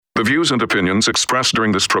The views and opinions expressed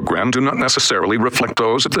during this program do not necessarily reflect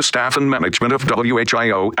those of the staff and management of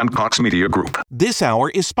WHIO and Cox Media Group. This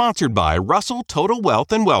hour is sponsored by Russell Total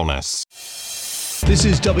Wealth and Wellness. This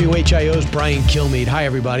is WHIO's Brian Kilmeade. Hi,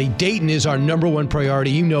 everybody. Dayton is our number one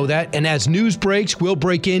priority. You know that. And as news breaks, we'll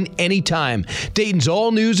break in anytime. Dayton's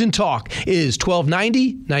all news and talk is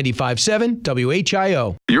 1290, 95.7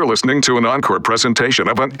 WHIO. You're listening to an encore presentation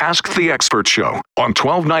of an Ask the Expert show on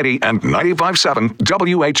 1290 and 95.7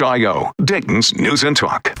 WHIO, Dayton's news and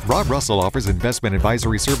talk. Rob Russell offers investment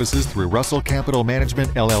advisory services through Russell Capital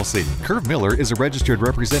Management, LLC. Curve Miller is a registered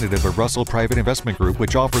representative of Russell Private Investment Group,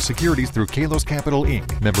 which offers securities through Kalos Capital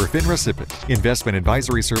Inc., member FINRA SIPC. Investment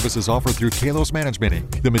advisory services offered through Kalos Management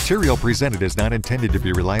Inc. The material presented is not intended to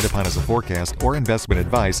be relied upon as a forecast or investment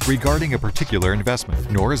advice regarding a particular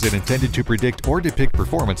investment, nor is it intended to predict or depict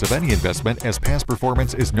performance of any investment, as past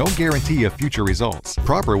performance is no guarantee of future results.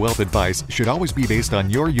 Proper wealth advice should always be based on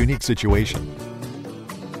your unique situation.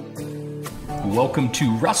 Welcome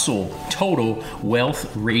to Russell Total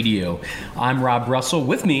Wealth Radio. I'm Rob Russell.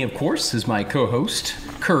 With me, of course, is my co-host,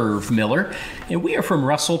 Curve Miller, and we are from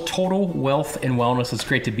Russell Total Wealth and Wellness. It's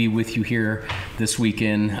great to be with you here this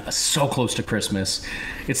weekend, so close to Christmas.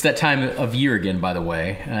 It's that time of year again, by the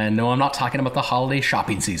way. And no, I'm not talking about the holiday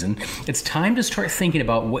shopping season. It's time to start thinking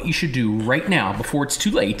about what you should do right now before it's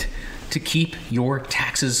too late to keep your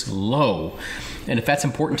taxes low. And if that's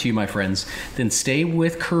important to you, my friends, then stay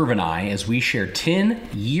with Curve and I as we share 10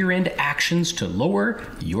 year-end actions to lower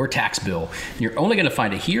your tax bill. And you're only going to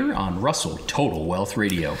find it here on Russell Total Wealth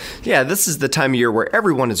Radio. Yeah, this is the time of year where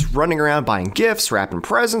everyone is running around buying gifts, wrapping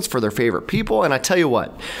presents for their favorite people. And I tell you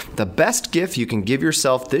what, the best gift you can give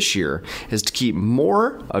yourself this year is to keep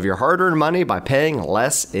more of your hard-earned money by paying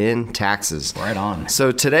less in taxes. Right on.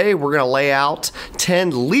 So today we're going to lay out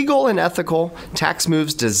 10 legal and ethical tax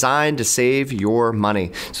moves designed to save your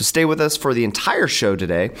money. So stay with us for the entire show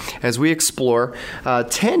today as we explore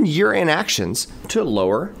 10 year-end actions to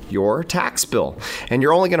lower your tax bill. And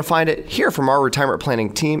you're only going to find it here from our retirement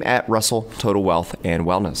planning team at Russell Total Wealth and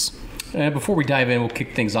Wellness. Before we dive in, we'll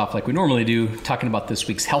kick things off like we normally do, talking about this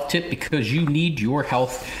week's health tip, because you need your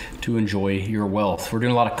health to enjoy your wealth. We're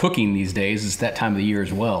doing a lot of cooking these days. It's that time of the year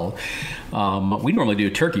as well. We normally do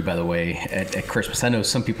a turkey, by the way, at Christmas. I know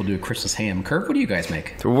some people do a Christmas ham. Kirk, what do you guys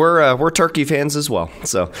make? We're turkey fans as well.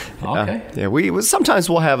 So okay. Yeah, we sometimes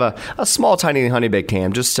we'll have a small, tiny honey baked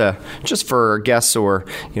ham just for guests, or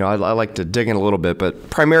I like to dig in a little bit, but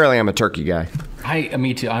primarily I'm a turkey guy.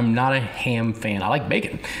 Me too. I'm not a ham fan. I like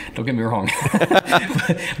bacon. Don't get me wrong.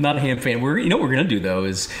 But I'm not a ham fan. What we're going to do, though,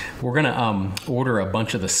 is we're going to order a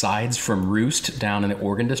bunch of the sides from Roost down in the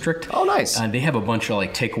Oregon district. Oh, nice. They have a bunch of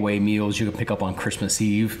takeaway meals you can pick up on Christmas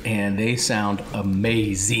Eve, and they sound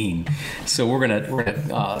amazing. So we're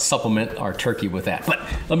gonna supplement our turkey with that. But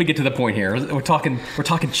let me get to the point here. We're talking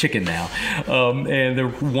chicken now, and the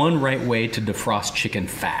one right way to defrost chicken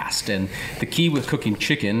fast. And the key with cooking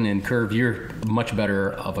chicken, and Curve, you're much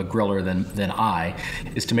better of a griller than I,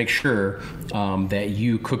 is to make sure that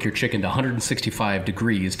you cook your chicken to 165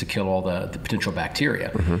 degrees to kill all the potential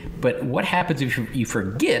bacteria. Mm-hmm. But what happens if you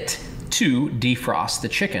forget to defrost the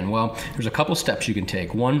chicken? Well, there's a couple steps you can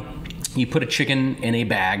take. One, you put a chicken in a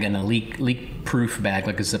bag, in a leak-proof bag,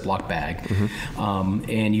 like a Ziploc bag, mm-hmm.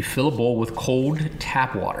 And you fill a bowl with cold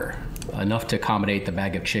tap water, enough to accommodate the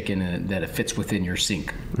bag of chicken and that it fits within your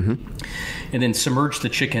sink. Mm-hmm. And then submerge the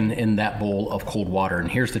chicken in that bowl of cold water.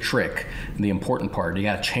 And here's the trick, the important part. You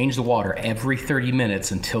got to change the water every 30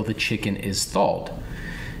 minutes until the chicken is thawed.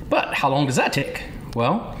 But how long does that take?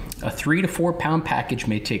 Well, a 3 to 4 pound package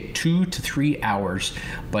may take 2 to 3 hours,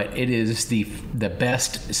 but it is the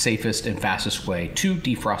best, safest, and fastest way to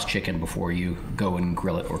defrost chicken before you go and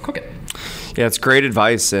grill it or cook it. Yeah, it's great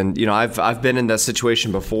advice, and I've been in that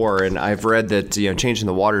situation before, and I've read that changing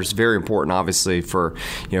the water is very important, obviously, for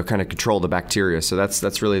kind of control the bacteria. So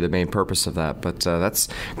that's really the main purpose of that. But that's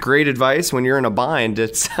great advice. When you're in a bind,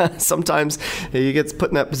 it's sometimes you get put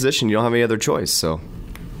in that position. You don't have any other choice.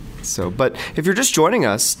 But if you're just joining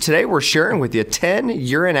us, today we're sharing with you 10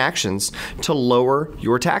 year-end actions to lower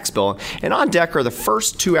your tax bill. And on deck are the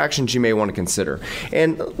first 2 actions you may want to consider.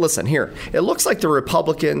 And listen, here, it looks like the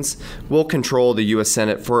Republicans will control the U.S.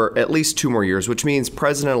 Senate for at least 2 more years, which means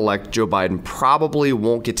President-elect Joe Biden probably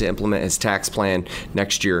won't get to implement his tax plan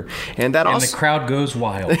next year. And the crowd goes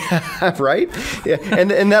wild. Right? Yeah.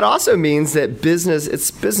 And that also means that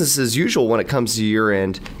it's business as usual when it comes to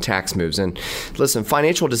year-end tax moves. And listen,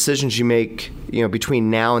 financial decisions decisions you make, between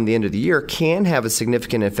now and the end of the year can have a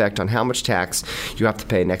significant effect on how much tax you have to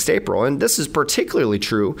pay next April. And this is particularly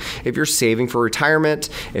true if you're saving for retirement,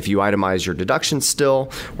 if you itemize your deductions still,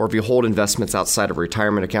 or if you hold investments outside of a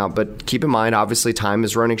retirement account. But keep in mind, obviously, time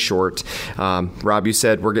is running short. Rob, you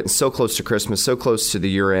said we're getting so close to Christmas, so close to the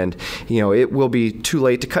year end. It will be too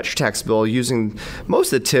late to cut your tax bill using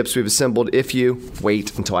most of the tips we've assembled if you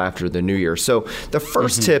wait until after the new year. So the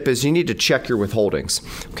first tip is you need to check your withholdings.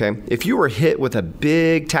 Okay, if you were hit with a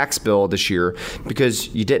big tax bill this year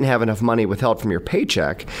because you didn't have enough money withheld from your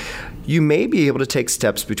paycheck, you may be able to take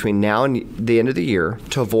steps between now and the end of the year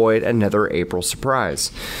to avoid another April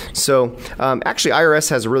surprise. So actually, IRS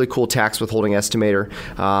has a really cool tax withholding estimator,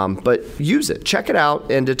 but use it. Check it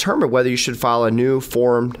out and determine whether you should file a new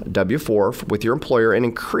Form W-4 with your employer and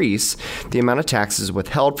increase the amount of taxes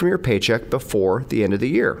withheld from your paycheck before the end of the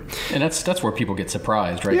year. And that's where people get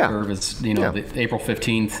surprised, right? Yeah. Curve is, the April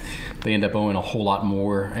 15th, they end up owing a whole lot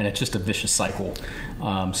more, and it's just a vicious cycle.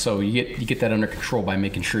 So you get that under control by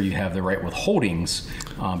making sure you have the right withholdings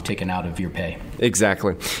taken out of your pay.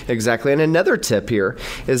 Exactly. And another tip here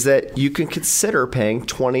is that you can consider paying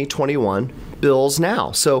 2021 bills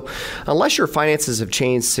now. So unless your finances have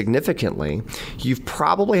changed significantly, you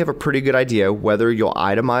probably have a pretty good idea whether you'll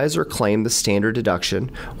itemize or claim the standard deduction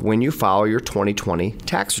when you file your 2020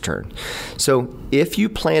 tax return. So if you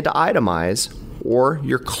plan to itemize or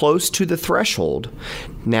you're close to the threshold,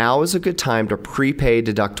 now is a good time to prepay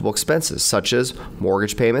deductible expenses such as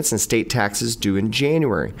mortgage payments and state taxes due in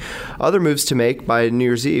January. Other moves to make by New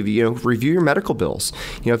Year's Eve, review your medical bills.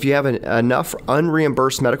 If you have enough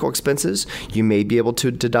unreimbursed medical expenses, you may be able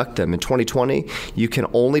to deduct them. In 2020, you can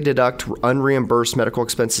only deduct unreimbursed medical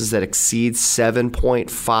expenses that exceed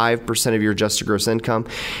 7.5% of your adjusted gross income,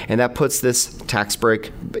 and that puts this tax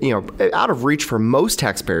break, out of reach for most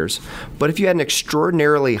taxpayers. But if you had an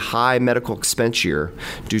extraordinarily high medical expense year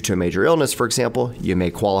due to a major illness, for example, you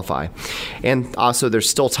may qualify. And also, there's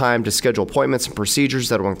still time to schedule appointments and procedures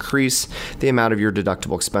that will increase the amount of your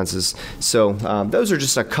deductible expenses. So those are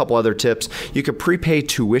just a couple other tips. You could prepay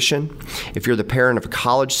tuition. If you're the parent of a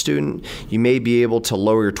college student, you may be able to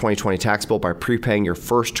lower your 2020 tax bill by prepaying your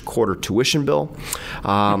first quarter tuition bill.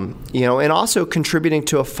 And also contributing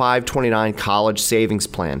to a 529 college savings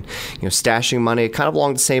plan. Stashing money, kind of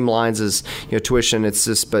along the same lines as tuition. It's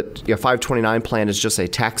just, but 529 plan is just a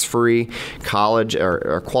tax-free college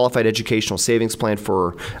or qualified educational savings plan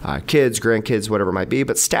for kids, grandkids, whatever it might be.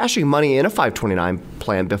 But stashing money in a 529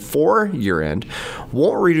 plan before year end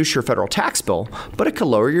won't reduce your federal tax bill, but it could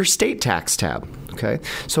lower your state tax tab. Okay,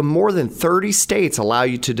 so more than 30 states allow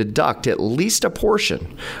you to deduct at least a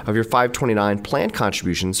portion of your 529 plan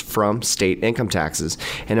contributions from state income taxes.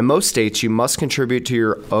 And in most states, you must contribute to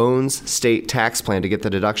your own state tax plan to get the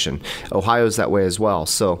deduction. Ohio's that way as well.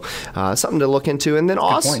 So something to look into. And then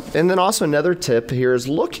also another tip here is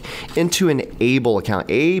look into an ABLE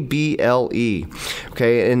account, ABLE.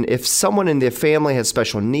 Okay, and if someone in the family has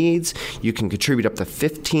special needs, you can contribute up to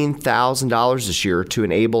 $15,000 this year to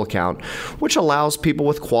an ABLE account, which allows people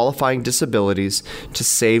with qualifying disabilities to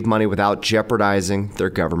save money without jeopardizing their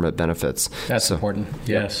government benefits. That's important.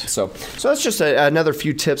 Yes. So that's just another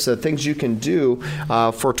few tips of things you can do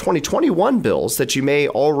for 2021 bills that you may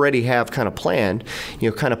already have kind of planned,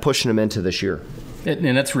 kind of pushing them into this year.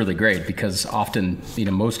 And that's really great because often,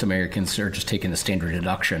 most Americans are just taking the standard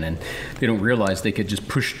deduction and they don't realize they could just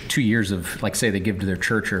push 2 years of, like, say they give to their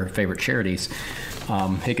church or favorite charities.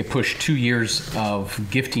 They could push 2 years of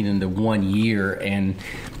gifting into 1 year and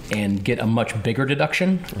get a much bigger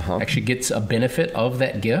deduction, actually gets a benefit of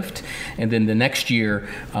that gift, and then the next year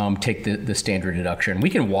take the standard deduction.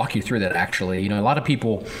 We can walk you through that actually. A lot of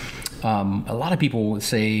people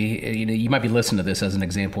say, you might be listening to this as an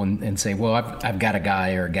example and say, well, I've got a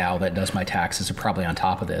guy or a gal that does my taxes are probably on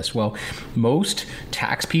top of this. Well, most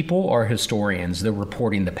tax people are historians. They're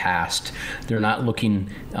reporting the past. They're not looking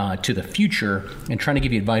to the future and trying to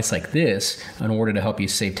give you advice like this in order to help you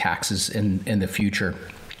save taxes in the future.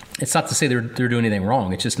 It's not to say they're doing anything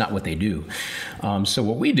wrong. It's just not what they do. So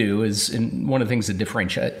what we do is, and one of the things that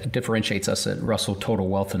differentiates us at Russell Total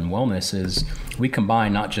Wealth and Wellness is we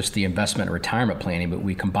combine not just the investment and retirement planning, but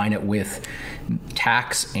we combine it with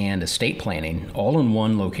tax and estate planning, all in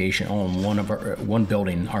one location, all in one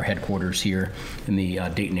building, our headquarters here in the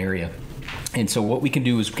Dayton area. And so what we can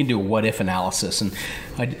do is we can do a what-if analysis. And,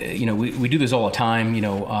 we do this all the time.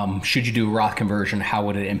 Should you do a Roth conversion? How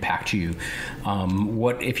would it impact you?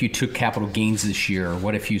 What if you took capital gains this year?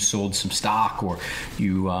 What if you sold some stock or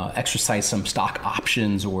you exercised some stock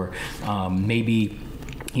options or maybe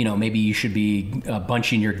maybe you should be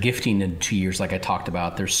bunching your gifting in 2 years like I talked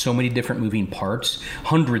about. There's so many different moving parts,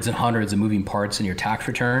 hundreds and hundreds of moving parts in your tax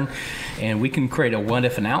return. And we can create a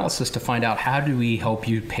what-if analysis to find out how do we help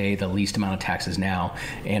you pay the least amount of taxes now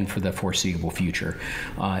and for the foreseeable future.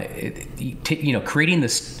 Creating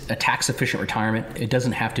a tax-efficient retirement, it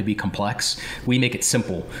doesn't have to be complex. We make it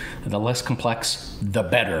simple. The less complex, the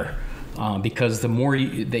better. Because the more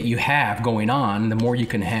that you have going on, the more you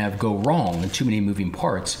can have go wrong and too many moving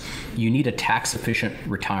parts. You need a tax-efficient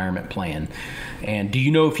retirement plan. And do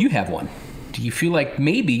you know if you have one? Do you feel like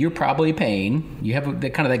maybe you're probably paying, you have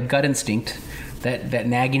that gut instinct, that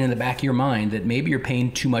nagging in the back of your mind that maybe you're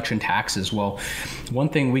paying too much in taxes? Well, one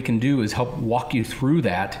thing we can do is help walk you through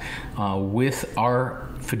that with our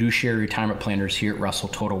fiduciary retirement planners here at Russell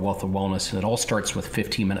Total Wealth and Wellness. And it all starts with a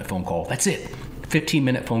 15-minute phone call. That's it.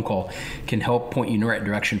 15-minute phone call can help point you in the right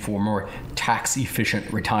direction for more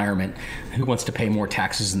tax-efficient retirement. Who wants to pay more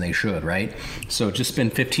taxes than they should, right? So just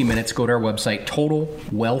spend 15 minutes, go to our website,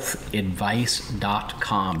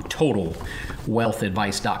 totalwealthadvice.com,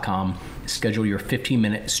 totalwealthadvice.com. Schedule your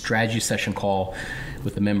 15-minute strategy session call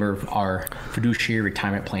with a member of our fiduciary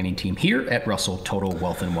retirement planning team here at Russell Total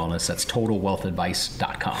Wealth and Wellness. That's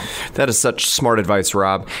totalwealthadvice.com. That is such smart advice,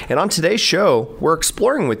 Rob. And on today's show, we're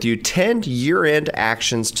exploring with you 10 year-end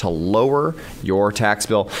actions to lower your tax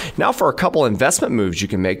bill. Now for a couple investment moves you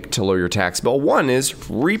can make to lower your tax bill. One is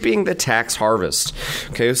reaping the tax harvest.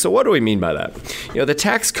 Okay, so what do we mean by that? The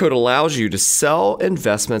tax code allows you to sell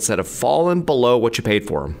investments that have fallen below what you paid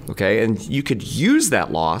for them. Okay, and you could use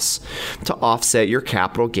that loss to offset your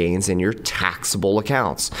capital gains in your taxable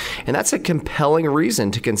accounts. And that's a compelling reason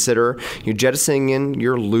to consider jettisoning in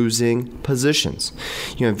your losing positions.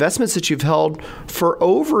 Investments that you've held for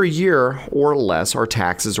over a year or less are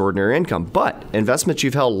taxed as ordinary income, but investments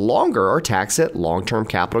you've held longer are taxed at long-term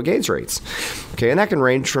capital gains rates. Okay, and that can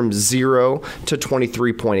range from 0 to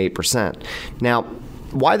 23.8%. Now,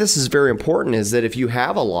 why this is very important is that if you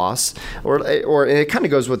have a loss, or it kind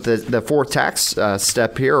of goes with the fourth tax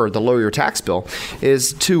step here, or the lower your tax bill,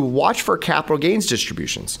 is to watch for capital gains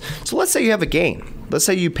distributions. So let's say you have a gain. Let's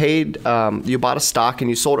say you bought a stock and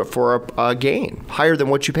you sold it for a gain higher than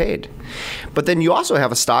what you paid. But then you also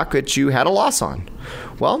have a stock that you had a loss on.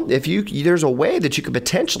 Well, there's a way that you could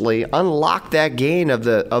potentially unlock that gain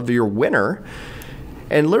of your winner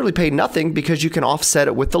and literally pay nothing because you can offset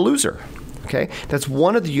it with the loser. Okay, that's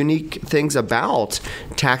one of the unique things about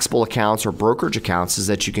taxable accounts or brokerage accounts is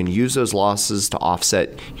that you can use those losses to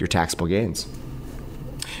offset your taxable gains.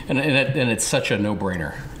 And it's such a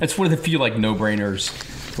no-brainer. It's one of the few no-brainers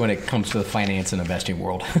when it comes to the finance and investing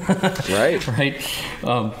world. Right. Right.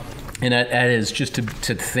 And that is just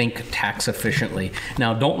to think tax efficiently.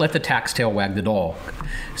 Now, don't let the tax tail wag the dog.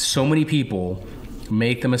 So many people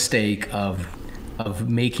make the mistake of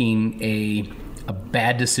making a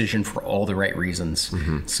bad decision for all the right reasons.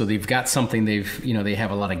 Mm-hmm. So they've got something they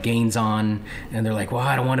have a lot of gains on, and they're like, well,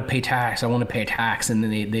 I don't want to pay tax. I want to pay tax. And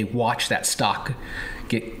then they watch that stock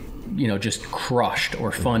get, just crushed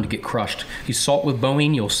or fund get crushed. You saw it with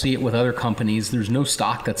Boeing. You'll see it with other companies. There's no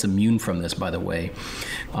stock that's immune from this, by the way.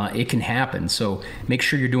 It can happen. So make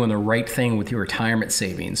sure you're doing the right thing with your retirement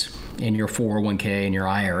savings and your 401k and your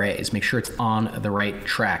IRAs. Make sure it's on the right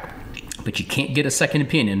track. But you can't get a second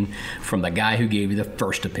opinion from the guy who gave you the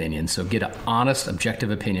first opinion. So get an honest,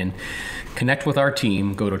 objective opinion. Connect with our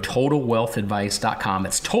team. Go to totalwealthadvice.com.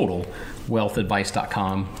 It's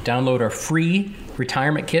totalwealthadvice.com. Download our free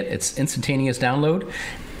retirement kit. It's instantaneous download.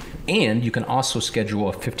 And you can also schedule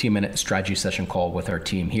a 15-minute strategy session call with our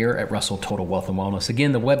team here at Russell Total Wealth and Wellness.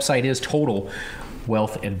 Again, the website is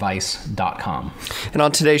totalwealthadvice.com. And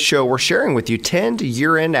on today's show, we're sharing with you 10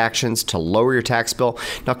 year-end actions to lower your tax bill.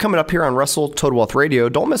 Now, coming up here on Russell Total Wealth Radio,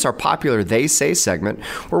 don't miss our popular They Say segment,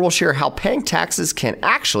 where we'll share how paying taxes can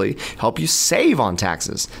actually help you save on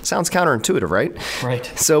taxes. Sounds counterintuitive, right? Right.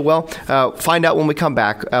 So, find out when we come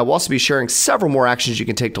back. We'll also be sharing several more actions you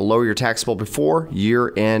can take to lower your tax bill before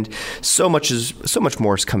year-end. So much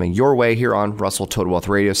more is coming your way here on Russell Total Wealth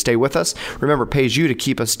Radio. Stay with us. Remember, it pays you to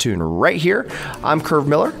keep us tuned right here. I'm Curve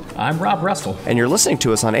Miller. I'm Rob Russell. And you're listening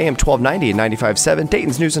to us on AM 1290 and 95.7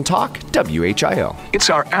 Dayton's News and Talk, WHIO. It's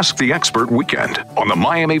our Ask the Expert weekend on the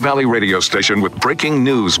Miami Valley radio station with breaking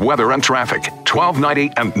news, weather, and traffic.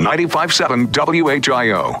 1290 and 95.7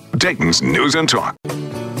 WHIO, Dayton's News and Talk.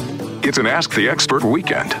 It's an Ask the Expert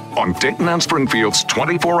weekend on Dayton and Springfield's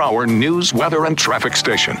 24-hour news, weather, and traffic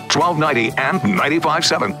station, 1290 and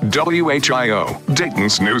 95.7 WHIO,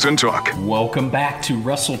 Dayton's News and Talk. Welcome back to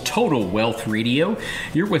Russell Total Wealth Radio.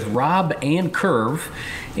 You're with Rob and Curve,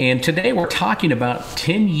 and today we're talking about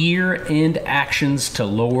 10-year end actions to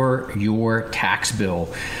lower your tax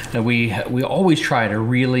bill. Now we always try to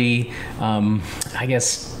really,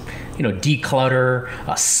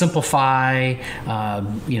 declutter, simplify,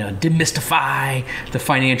 demystify the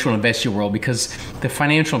financial investor world, because the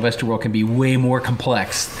financial investor world can be way more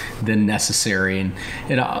complex than necessary.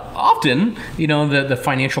 And often, the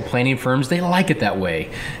financial planning firms, they like it that way.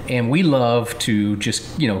 And we love to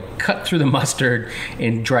just, cut through the mustard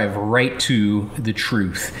and drive right to the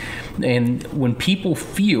truth. And when people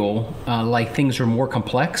feel like things are more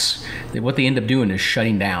complex, what they end up doing is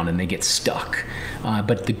shutting down and they get stuck.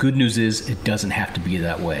 But the good news is it doesn't have to be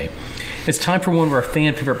that way. It's time for one of our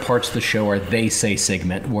fan favorite parts of the show, our They Say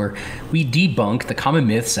segment, where we debunk the common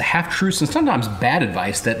myths, the half-truths, and sometimes bad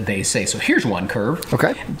advice that they say. So here's one, Curve.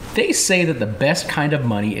 Okay. They say that the best kind of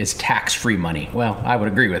money is tax-free money. Well, I would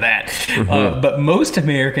agree with that. Mm-hmm. But most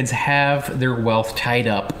Americans have their wealth tied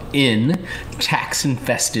up in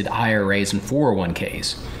tax-infested IRAs and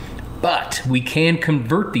 401ks. But we can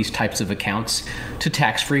convert these types of accounts to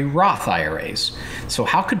tax-free Roth IRAs. So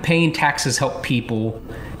how could paying taxes help people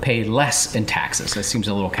pay less in taxes? That seems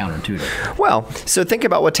a little counterintuitive. Well, so think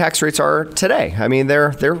about what tax rates are today. I mean,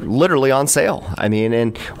 they're literally on sale. I mean,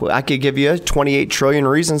 and I could give you 28 trillion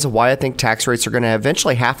reasons of why I think tax rates are going to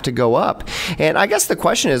eventually have to go up. And I guess the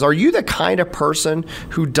question is, are you the kind of person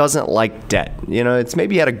who doesn't like debt? It's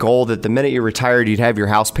maybe you had a goal that the minute you retired, you'd have your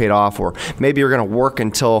house paid off, or maybe you're going to work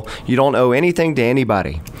until you don't owe anything to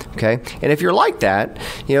anybody. Okay. And if you're like that,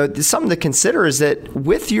 something to consider is that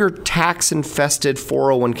with your tax-infested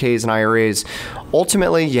 401ks and IRAs,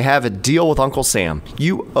 ultimately you have a deal with Uncle Sam.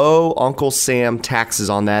 You owe Uncle Sam taxes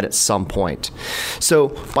on that at some point. So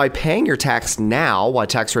by paying your tax now while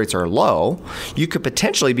tax rates are low, you could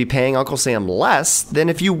potentially be paying Uncle Sam less than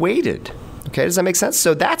if you waited. Okay, does that make sense?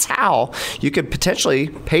 So that's how you could potentially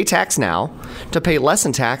pay tax now to pay less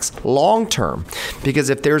in tax long term. Because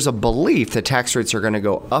if there's a belief that tax rates are going to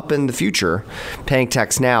go up in the future, paying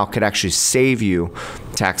tax now could actually save you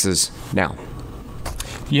taxes now.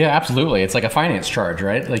 Yeah, absolutely. It's like a finance charge,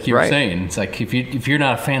 right? Like you were saying, it's like if you're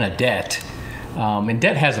not a fan of debt, and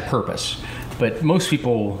debt has a purpose, but most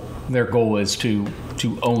people, their goal is to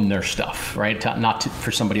own their stuff, right?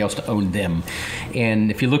 For somebody else to own them. And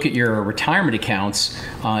if you look at your retirement accounts,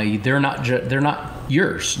 they're not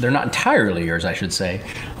yours. They're not entirely yours, I should say.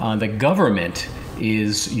 The government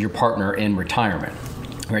is your partner in retirement,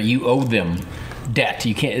 right? You owe them debt.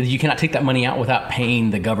 You cannot take that money out without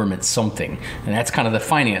paying the government something. And that's kind of the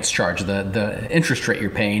finance charge. The interest rate you're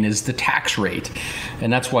paying is the tax rate.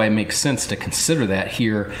 And that's why it makes sense to consider that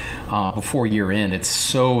here before year end. It's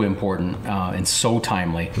so important and so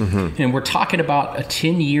timely. Mm-hmm. And we're talking about a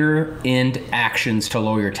 10-year end actions to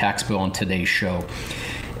lower your tax bill on today's show.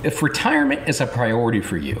 If retirement is a priority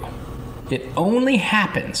for you, it only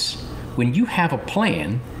happens when you have a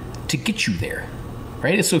plan to get you there.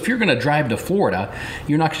 Right? So if you're going to drive to Florida,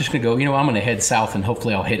 you're not just going to go, I'm going to head south and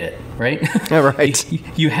hopefully I'll hit it, right?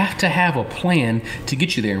 Right. You have to have a plan to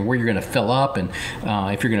get you there and where you're going to fill up and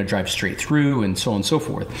if you're going to drive straight through and so on and so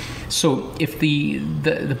forth. So if the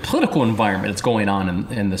political environment that's going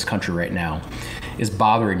on in this country right now is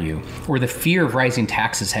bothering you, or the fear of rising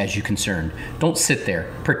taxes has you concerned, don't sit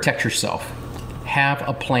there. Protect yourself. Have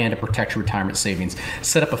a plan to protect your retirement savings.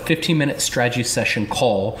 Set up a 15-minute strategy session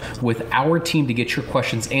call with our team to get your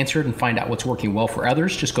questions answered and find out what's working well for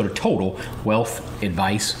others. Just go to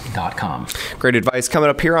TotalWealthAdvice.com. Great advice. Coming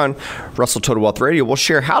up here on Russell Total Wealth Radio, we'll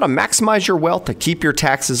share how to maximize your wealth to keep your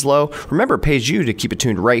taxes low. Remember, it pays you to keep it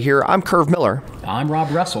tuned right here. I'm Curve Miller. I'm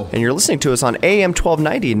Rob Russell. And you're listening to us on AM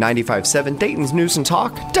 1290 and 95.7 Dayton's News and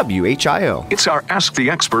Talk, WHIO. It's our Ask the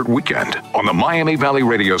Expert weekend on the Miami Valley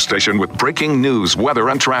radio station with breaking news, weather,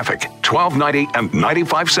 and traffic. 1290 and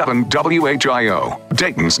 95.7 WHIO,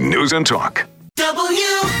 Dayton's News and Talk.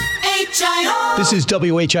 WHIO. This is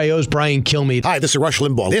WHIO's Brian Kilmeade. Hi, this is Rush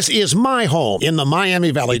Limbaugh. This is my home in the Miami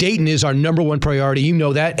Valley. Dayton is our number one priority. You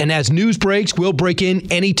know that. And as news breaks, we'll break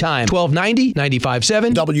in anytime. 1290,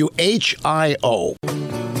 95.7 WHIO.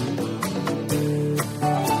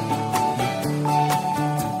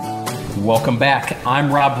 Welcome back.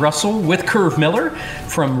 I'm Rob Russell with Curve Miller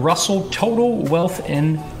from Russell Total Wealth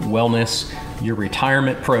and Wellness, your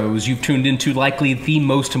retirement pros. You've tuned into likely the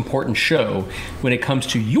most important show when it comes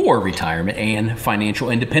to your retirement and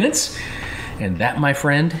financial independence. And that, my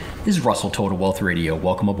friend, is Russell Total Wealth Radio.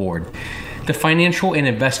 Welcome aboard. The financial and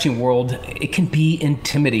investing world, it can be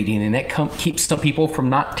intimidating, and that keeps some people from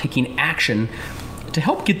not taking action to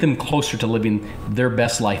help get them closer to living their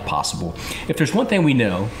best life possible. If there's one thing we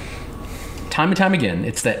know, time and time again,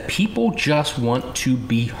 it's that people just want to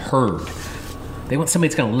be heard. They want somebody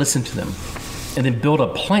that's going to listen to them and then build a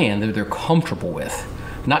plan that they're comfortable with.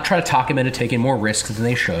 Not try to talk them into taking more risks than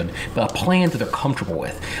they should, but a plan that they're comfortable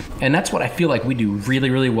with. And that's what I feel like we do really,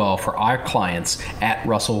 really well for our clients at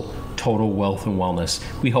Russell Total Wealth and Wellness.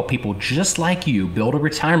 We help people just like you build a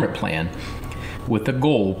retirement plan with the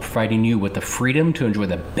goal of providing you with the freedom to enjoy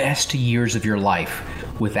the best years of your life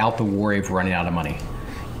without the worry of running out of money.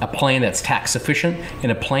 A plan that's tax efficient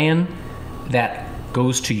and a plan that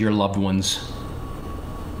goes to your loved ones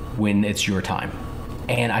when it's your time.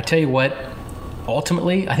 And I tell you what,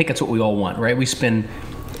 ultimately, I think that's what we all want, right? We spend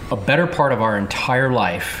a better part of our entire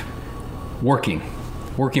life working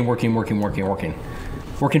for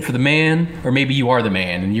the man, or maybe you are the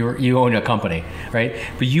man and you own a company, right?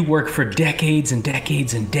 But you work for decades and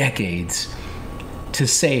decades and decades to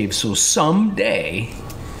save so someday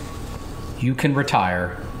you can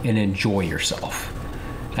retire and enjoy yourself.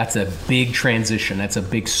 That's a big transition. That's a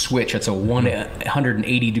big switch. That's a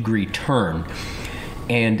 180-degree turn.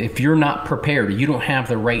 And if you're not prepared, or you don't have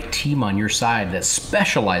the right team on your side that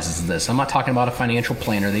specializes in this, I'm not talking about a financial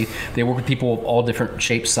planner. They work with people of all different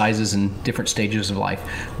shapes, sizes, and different stages of life.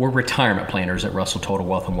 We're retirement planners at Russell Total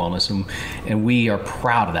Wealth and Wellness, and we are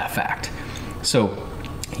proud of that fact. So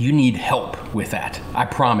you need help with that, I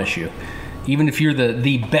promise you. Even if you're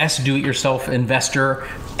the best do-it-yourself investor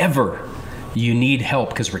ever, you need help,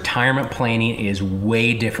 because retirement planning is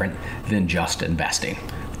way different than just investing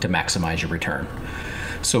to maximize your return.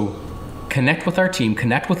 So connect with our team,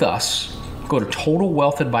 connect with us, go to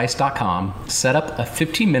totalwealthadvice.com, set up a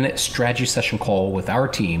 15-minute strategy session call with our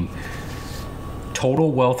team,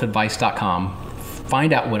 totalwealthadvice.com,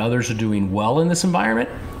 find out what others are doing well in this environment,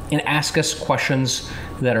 and ask us questions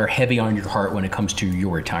that are heavy on your heart when it comes to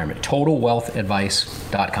your retirement.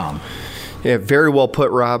 totalwealthadvice.com. Yeah, very well put,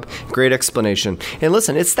 Rob. Great explanation. And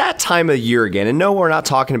listen, it's that time of year again. And no, we're not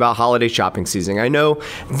talking about holiday shopping season. I know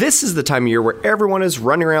this is the time of year where everyone is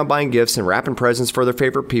running around buying gifts and wrapping presents for their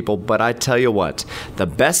favorite people. But I tell you what, the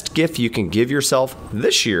best gift you can give yourself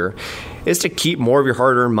this year is to keep more of your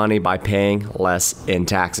hard-earned money by paying less in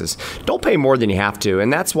taxes. Don't pay more than you have to,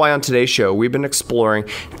 and that's why on today's show we've been exploring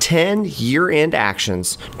 10 year-end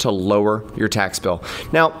actions to lower your tax bill.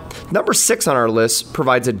 Now, number 6 on our list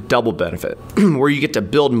provides a double benefit where you get to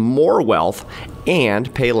build more wealth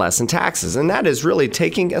and pay less in taxes. And that is really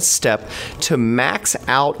taking a step to max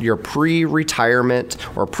out your pre-retirement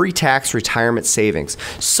or pre-tax retirement savings,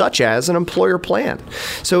 such as an employer plan.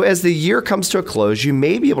 So as the year comes to a close, you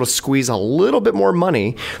may be able to squeeze a little bit more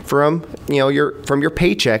money from your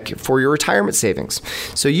paycheck for your retirement savings.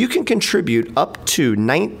 So you can contribute up to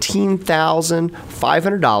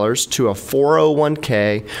 $19,500 to a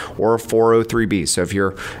 401k or a 403b. So if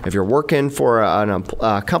you're working for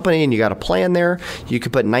a company and you got a plan there, you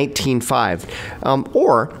could put $19,500.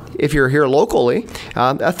 Or if you're here locally,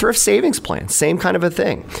 a thrift savings plan, same kind of a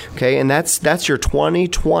thing. Okay, and that's your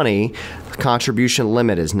 2020 contribution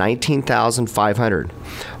limit is $19,500.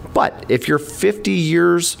 But if you're 50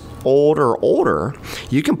 years old or older,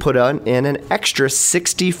 you can put in an extra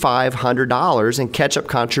 $6,500 in catch-up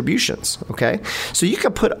contributions, okay? So you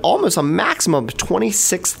can put almost a maximum of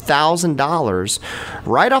 $26,000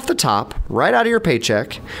 right off the top, right out of your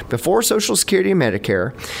paycheck, before Social Security and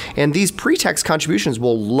Medicare, and these pre-tax contributions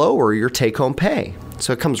will lower your take-home pay.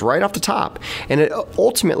 So it comes right off the top, and it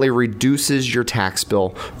ultimately reduces your tax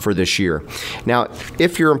bill for this year. Now,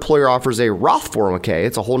 if your employer offers a Roth 401k,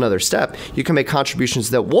 it's a whole nother step. You can make contributions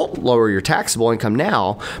that won't lower your taxable income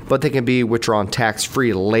now, but they can be withdrawn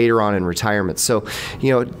tax-free later on in retirement. So,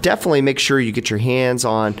 definitely make sure you get your hands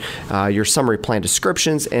on your summary plan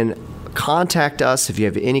descriptions and contact us if you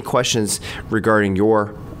have any questions regarding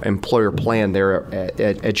your employer plan there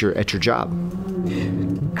at your job.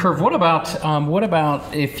 Curve, what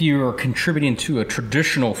about if you're contributing to a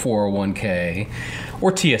traditional 401k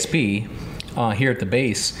or TSP here at the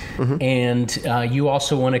base, and you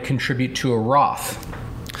also want to contribute to a Roth?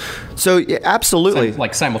 So yeah, absolutely.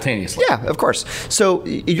 Like simultaneously. Yeah, of course. So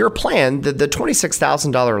your plan, the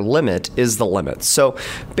 $26,000 limit is the limit. So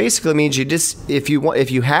basically it means if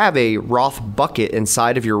you have a Roth bucket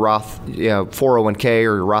inside of your Roth 401k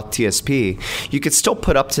or your Roth TSP, you could still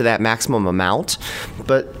put up to that maximum amount.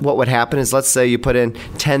 But what would happen is, let's say you put in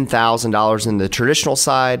 $10,000 in the traditional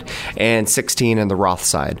side and $16,000 in the Roth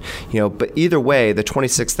side. But either way, the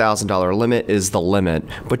 $26,000 limit is the limit.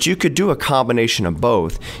 But you could do a combination of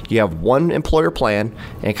both. You have have one employer plan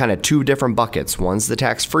and kind of two different buckets. One's the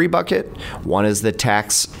tax-free bucket, one is the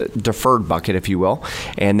tax-deferred bucket, if you will.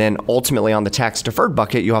 And then ultimately on the tax-deferred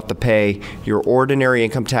bucket, you have to pay your ordinary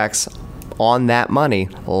income tax on that money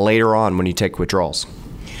later on when you take withdrawals.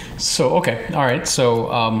 So, okay. All right.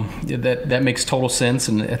 So that makes total sense.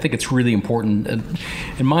 And I think it's really important.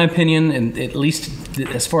 In my opinion, and at least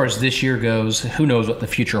as far as this year goes, who knows what the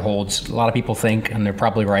future holds. A lot of people think, and they're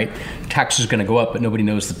probably right, taxes are going to go up, but nobody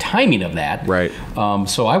knows the timing of that. Right.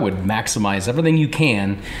 So I would maximize everything you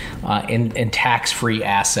can in tax-free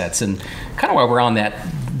assets. And kind of while we're on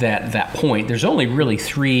that point, there's only really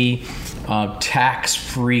three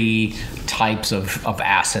tax-free types of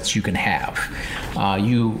assets you can have.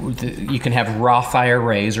 You can have Roth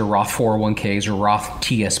IRAs or Roth 401ks or Roth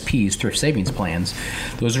TSPs, thrift savings plans.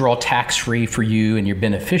 Those are all tax-free for you and your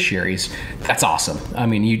beneficiaries. That's awesome. I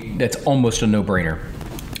mean, that's almost a no-brainer.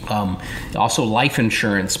 Also, life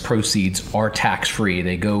insurance proceeds are tax-free.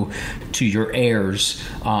 They go to your heirs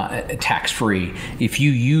tax-free. If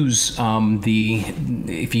you use the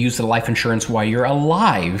life insurance while you're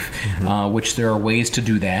alive, which there are ways to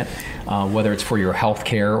do that, whether it's for your health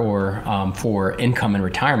care or for income and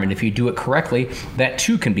retirement, if you do it correctly, that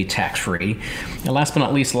too can be tax-free. And last but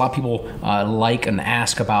not least, a lot of people like and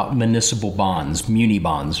ask about municipal bonds, muni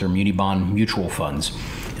bonds, or muni bond mutual funds.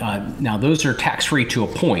 Now, those are tax-free to a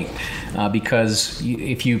point because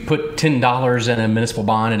if you put $10 in a municipal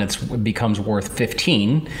bond and it becomes worth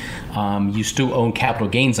 $15, you still own capital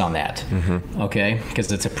gains on that, okay,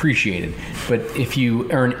 because it's appreciated. But if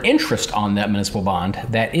you earn interest on that municipal bond,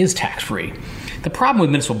 that is tax-free. The problem with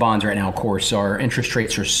municipal bonds right now, of course, are interest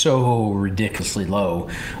rates are so ridiculously low.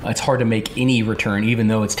 It's hard to make any return, even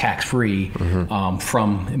though it's tax-free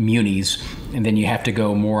from munis. And then you have to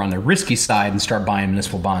go more on the risky side and start buying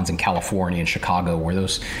municipal bonds in California and Chicago, where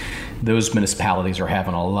those municipalities are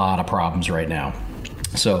having a lot of problems right now.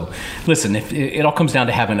 So, listen, if it all comes down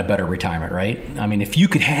to having a better retirement, right? I mean, if you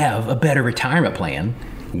could have a better retirement plan,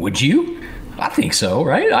 would you? I think so,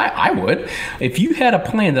 right? I would. If you had a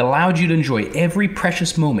plan that allowed you to enjoy every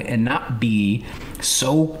precious moment and not be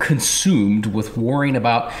so consumed with worrying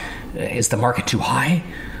about, is the market too high?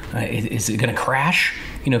 Is it going to crash?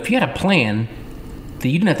 You know, if you had a plan that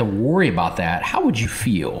you didn't have to worry about that, how would you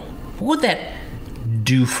feel? What would that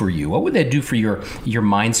do for you? What would that do for your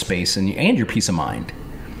mind space and your peace of mind?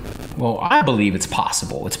 Well, I believe it's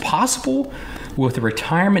possible. It's possible with a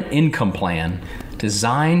retirement income plan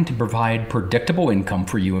designed to provide predictable income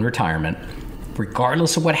for you in retirement,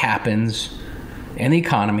 regardless of what happens in the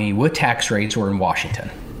economy, with tax rates, or in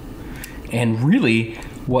Washington. And really,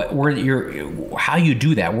 how you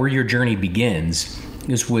do that, where your journey begins,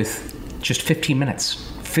 is with just 15 minutes.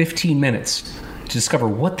 15 minutes to discover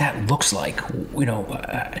what that looks like. You know,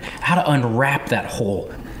 how to unwrap that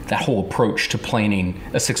whole approach to planning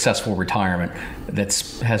a successful retirement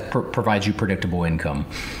provides you predictable income.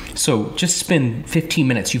 So just spend 15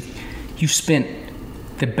 minutes. You've spent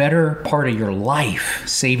the better part of your life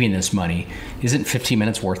saving this money. Isn't 15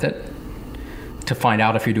 minutes worth it to find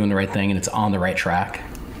out if you're doing the right thing and it's on the right track?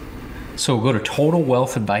 So go to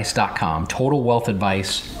TotalWealthAdvice.com,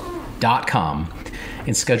 TotalWealthAdvice.com,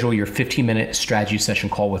 and schedule your 15-minute strategy session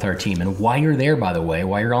call with our team. And while you're there, by the way,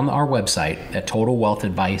 while you're on our website at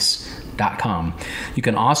TotalWealthAdvice.com, you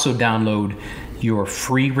can also download your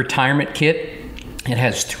free retirement kit. It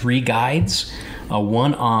has 3 guides.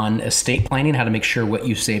 One on estate planning, how to make sure what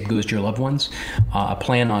you save goes to your loved ones, a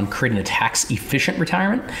plan on creating a tax-efficient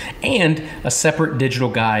retirement, and a separate digital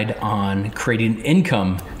guide on creating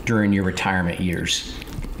income during your retirement years.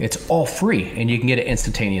 It's all free, and you can get it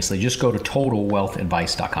instantaneously. Just go to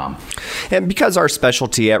TotalWealthAdvice.com. And because our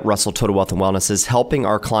specialty at Russell Total Wealth and Wellness is helping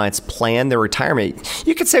our clients plan their retirement,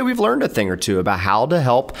 you could say we've learned a thing or two about how to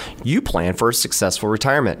help you plan for a successful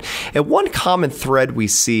retirement. And one common thread we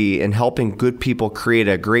see in helping good people create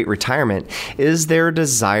a great retirement is their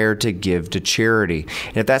desire to give to charity.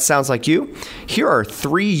 And if that sounds like you, here are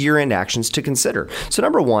 3 year-end actions to consider. So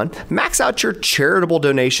number 1, max out your charitable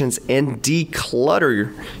donations and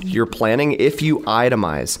declutter your planning if you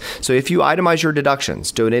itemize. So if you itemize your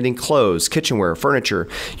deductions, donating clothes, kitchenware, furniture,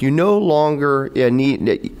 you no longer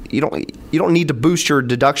you don't need to boost your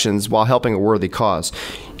deductions while helping a worthy cause.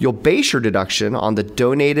 You'll base your deduction on the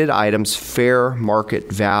donated item's fair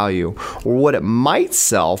market value or what it might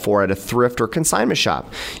sell for at a thrift or consignment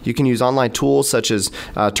shop. You can use online tools such as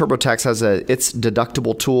TurboTax has its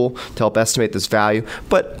deductible tool to help estimate this value.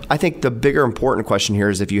 But I think the bigger important question here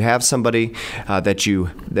is if you have somebody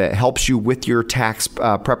that helps you with your tax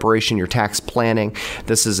preparation, your tax planning,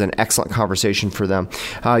 this is an excellent conversation for them.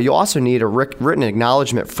 You'll also need a written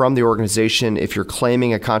acknowledgement from the organization if you're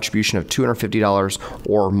claiming a contribution of $250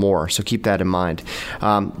 or more. So keep that in mind.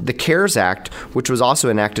 The CARES Act, which was also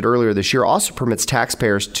enacted earlier this year, also permits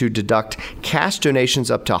taxpayers to deduct cash donations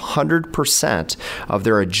up to 100% of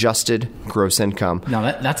their adjusted gross income. Now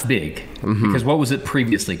that's big, because what was it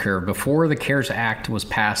previously, Curve? Before the CARES Act was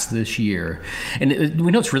passed this year, and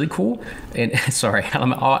we know it's really cool. And sorry,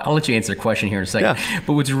 I'll let you answer the question here in a second. Yeah.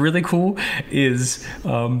 But what's really cool is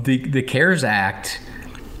the CARES Act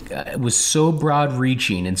was so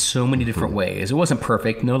broad-reaching in so many different ways. It wasn't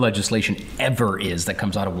perfect. No legislation ever is that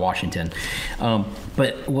comes out of Washington.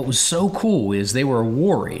 But what was so cool is they were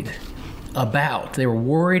worried about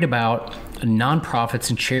nonprofits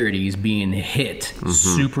and charities being hit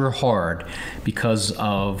super hard because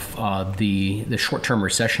of the short-term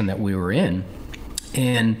recession that we were in.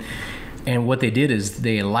 And what they did is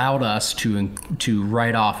they allowed us to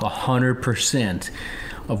write off 100%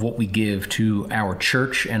 of what we give to our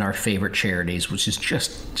church and our favorite charities, which is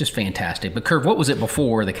just fantastic. But Curve, what was it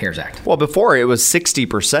before the CARES Act? Well, before it was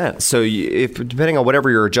 60%. So if depending on whatever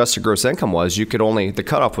your adjusted gross income was, the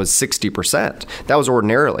cutoff was 60%. That was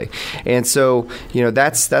ordinarily. And so,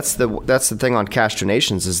 that's the thing on cash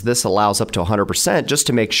donations is this allows up to 100% just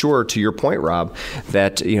to make sure, to your point, Rob,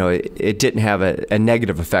 that it didn't have a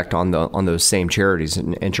negative effect on those same charities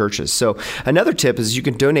and churches. So another tip is you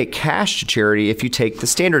can donate cash to charity if you take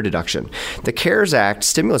the standard deduction. The CARES Act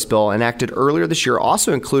stimulus bill enacted earlier this year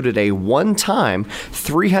also included a one-time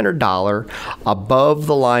 $300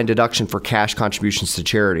 above-the-line deduction for cash contributions to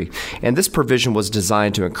charity. And this provision was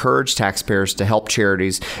designed to encourage taxpayers to help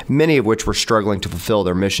charities, many of which were struggling to fulfill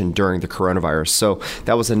their mission during the coronavirus. So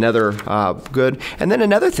that was another good. And then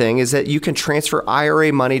another thing is that you can transfer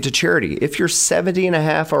IRA money to charity. If you're 70 and a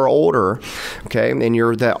half or older, okay, and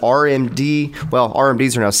you're the RMD, well,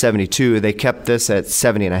 RMDs are now 72. They kept this at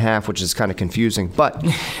 70 and a half, which is kind of confusing. But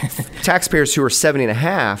taxpayers who are 70 and a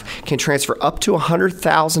half can transfer up to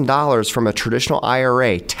 $100,000 from a traditional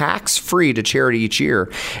IRA tax-free to charity each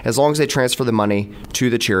year, as long as they transfer the money to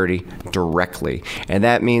the charity directly. And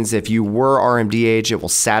that means if you were RMD age, it will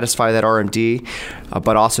satisfy that RMD,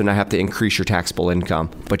 but also not have to increase your taxable income.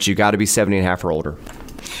 But you got to be 70 and a half or older.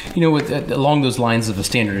 Along those lines of the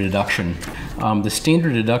standard deduction, the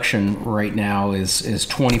standard deduction right now is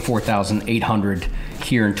 $24,800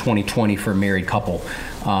 here in 2020 for a married couple.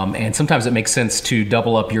 And sometimes it makes sense to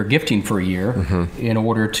double up your gifting for a year in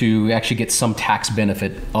order to actually get some tax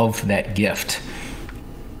benefit of that gift.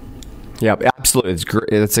 Yeah, absolutely.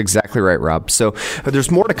 That's exactly right, Rob. So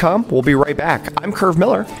there's more to come. We'll be right back. I'm Curve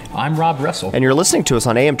Miller. I'm Rob Russell. And you're listening to us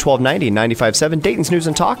on AM 1290, 95.7, Dayton's News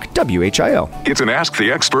and Talk, WHIO. It's an Ask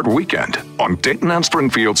the Expert weekend on Dayton and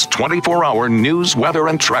Springfield's 24-hour news, weather,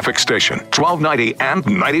 and traffic station, 1290 and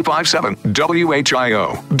 95.7,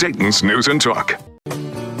 WHIO, Dayton's News and Talk.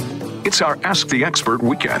 It's our Ask the Expert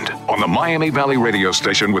weekend on the Miami Valley radio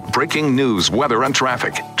station with breaking news, weather, and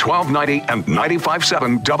traffic. 1290 and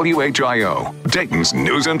 95.7 WHIO, Dayton's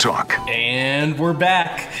News and Talk. And we're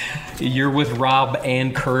back. You're with Rob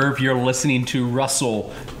and Curve. You're listening to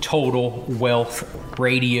Russell Total Wealth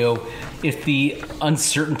Radio. If the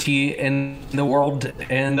uncertainty in the world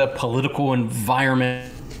and the political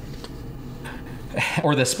environment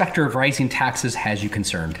or the specter of rising taxes has you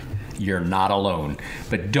concerned, you're not alone.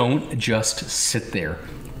 But don't just sit there.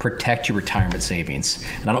 Protect your retirement savings.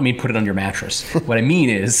 And I don't mean put it on your mattress. What I mean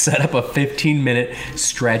is set up a 15-minute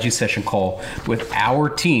strategy session call with our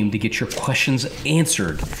team to get your questions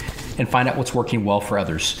answered and find out what's working well for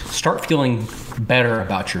others. Start feeling better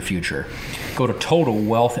about your future. Go to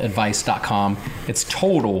TotalWealthAdvice.com. It's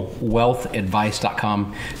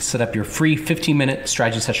TotalWealthAdvice.com. Set up your free 15-minute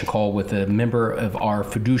strategy session call with a member of our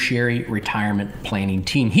fiduciary retirement planning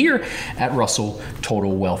team here at Russell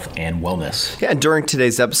Total Wealth and Wellness. Yeah, and during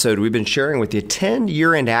today's episode, we've been sharing with you 10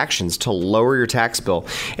 year-end actions to lower your tax bill.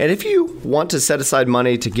 And if you want to set aside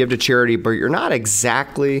money to give to charity, but you're not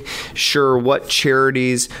exactly sure what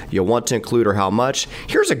charities you want to include or how much,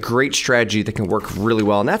 here's a great strategy that can work really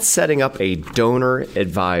well, and that's setting up a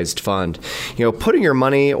donor-advised fund. Putting your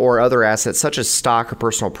money or other assets such as stock or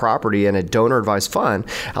personal property in a donor-advised fund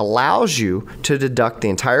allows you to deduct the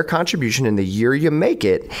entire contribution in the year you make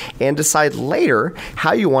it and decide later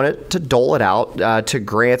how you want it to dole it out to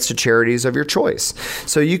grants to charities of your choice.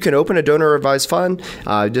 So you can open a donor-advised fund,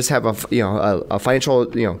 just have a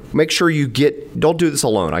financial, make sure don't do this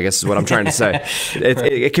alone, I guess is what I'm trying to say.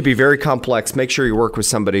 It could be very complex. Make sure you work with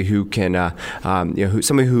somebody who can,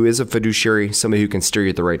 somebody who is a fiduciary, somebody who can steer you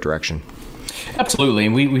in the right direction. Absolutely,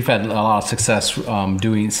 and we've had a lot of success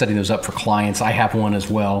setting those up for clients. I have one as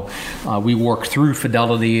well. We work through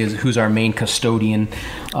Fidelity, who's our main custodian.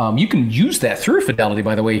 You can use that through Fidelity,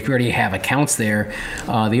 by the way, if you already have accounts there.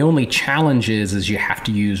 The only challenge is you have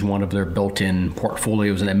to use one of their built-in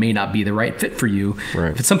portfolios, and it may not be the right fit for you.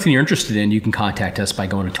 Right. If it's something you're interested in, you can contact us by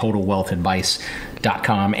going to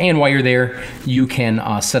TotalWealthAdvice.com. And while you're there, you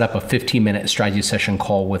can set up a 15-minute strategy session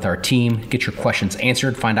call with our team, get your questions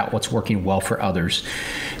answered, find out what's working well for others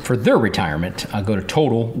for their retirement. Go to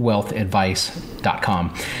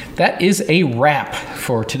TotalWealthAdvice.com. That is a wrap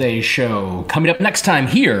for today's show. Coming up next time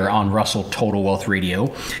here on Russell Total Wealth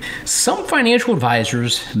Radio, some financial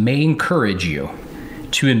advisors may encourage you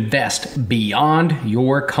to invest beyond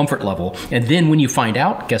your comfort level. And then when you find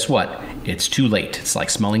out, guess what? It's too late. It's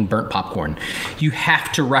like smelling burnt popcorn. You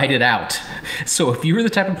have to write it out. So if you're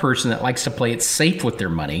the type of person that likes to play it safe with their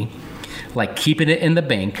money, like keeping it in the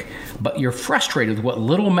bank, but you're frustrated with what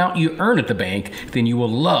little amount you earn at the bank, then you will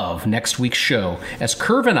love next week's show. As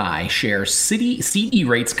Curve and I share CD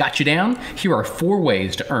rates got you down, here are 4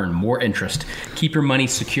 ways to earn more interest. Keep your money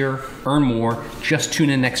secure, earn more. Just tune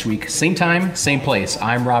in next week. Same time, same place.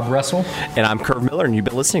 I'm Rob Russell. And I'm Curve Miller, and you've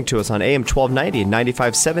been listening to us on AM 1290 and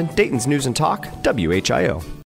 95.7 Dayton's News and Talk, WHIO.